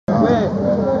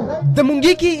The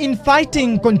Mungiki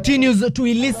infighting continues to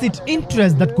elicit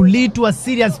interest that could lead to a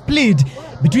serious split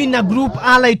between a group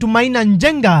allied to Maina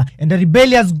Njenga and a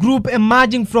rebellious group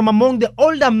emerging from among the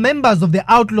older members of the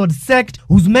outlawed sect,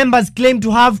 whose members claim to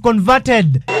have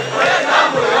converted.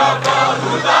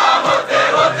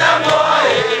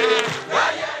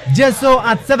 Jeso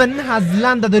at 7 has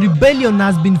learned that the rebellion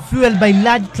has been fueled by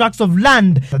large tracts of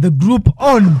land that the group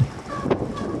owned.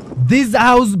 This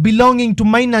house belonging to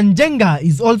Maina Njenga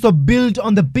is also built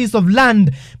on the piece of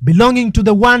land belonging to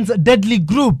the once deadly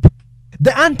group.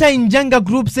 The anti-Njenga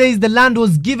group says the land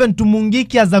was given to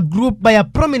Mungiki as a group by a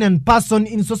prominent person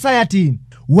in society.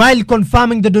 While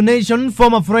confirming the donation,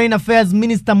 former Foreign Affairs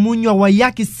Minister Munywa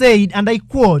Wayaki said, and I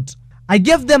quote, "I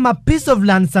gave them a piece of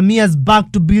land some years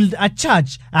back to build a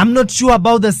church. I'm not sure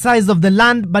about the size of the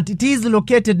land, but it is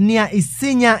located near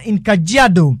Isinya in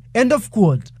Kajiado." End of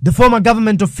quote. The former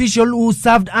government official who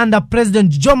served under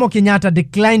President Jomo Kenyatta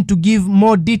declined to give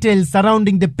more details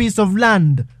surrounding the piece of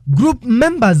land. Group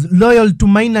members loyal to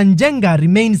Maina Njenga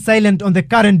remain silent on the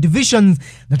current divisions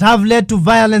that have led to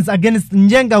violence against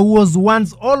Njenga, who was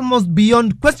once almost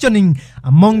beyond questioning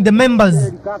among the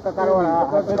members.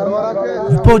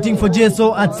 Reporting for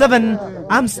JSO at 7,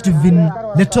 I'm Stephen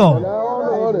Leto.